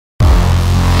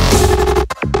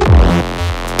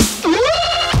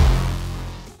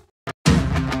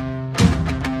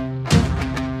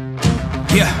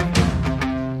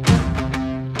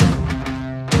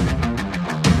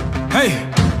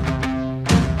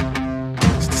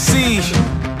Seige.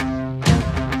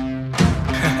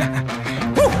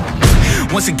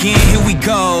 Once again, here we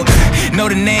go. Know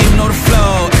the name, know the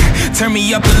flow. Turn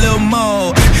me up a little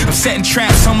more. I'm setting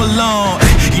traps, I'm alone.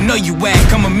 You know you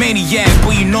whack, I'm a maniac.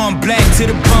 Boy, you know I'm black to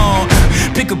the bone.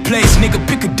 Pick a place, nigga,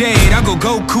 pick a date. I go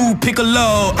cool, pick a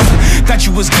load. Thought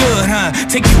you was good, huh?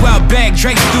 Take you out back,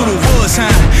 drag you through the woods,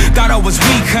 huh? Thought I was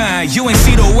weak, huh? You ain't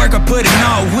see the work I put in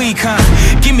all week, huh?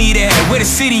 Give me that, where the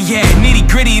city at?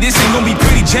 Nitty gritty, this ain't gonna be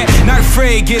pretty, Jack. Not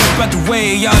afraid, get up out the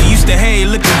way. Y'all used to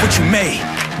hate, look at what you made.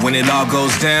 When it all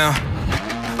goes down,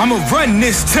 I'ma run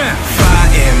this town. Fire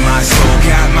in my soul,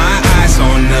 got my eyes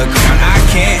on the ground. I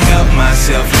can't help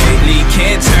myself lately,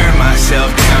 can't turn myself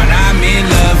down. I'm in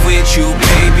love with you,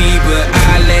 baby, but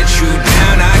I let you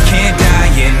down. I can't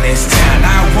die in this town,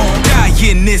 I won't die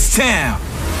in this town.